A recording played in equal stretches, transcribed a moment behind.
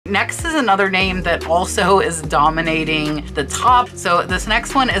Next is another name that also is dominating the top. So this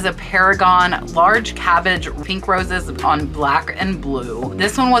next one is a Paragon large cabbage pink roses on black and blue.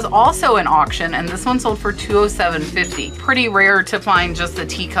 This one was also an auction, and this one sold for $207.50. Pretty rare to find just the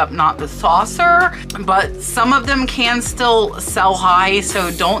teacup, not the saucer, but some of them can still sell high,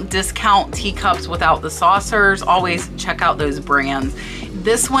 so don't discount teacups without the saucers. Always check out those brands.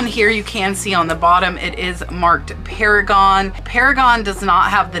 This one here you can see on the bottom, it is marked Paragon. Paragon does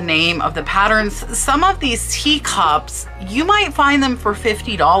not have the name of the patterns. Some of these teacups, you might find them for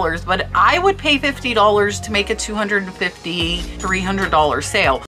 $50, but I would pay $50 to make a $250, $300 sale.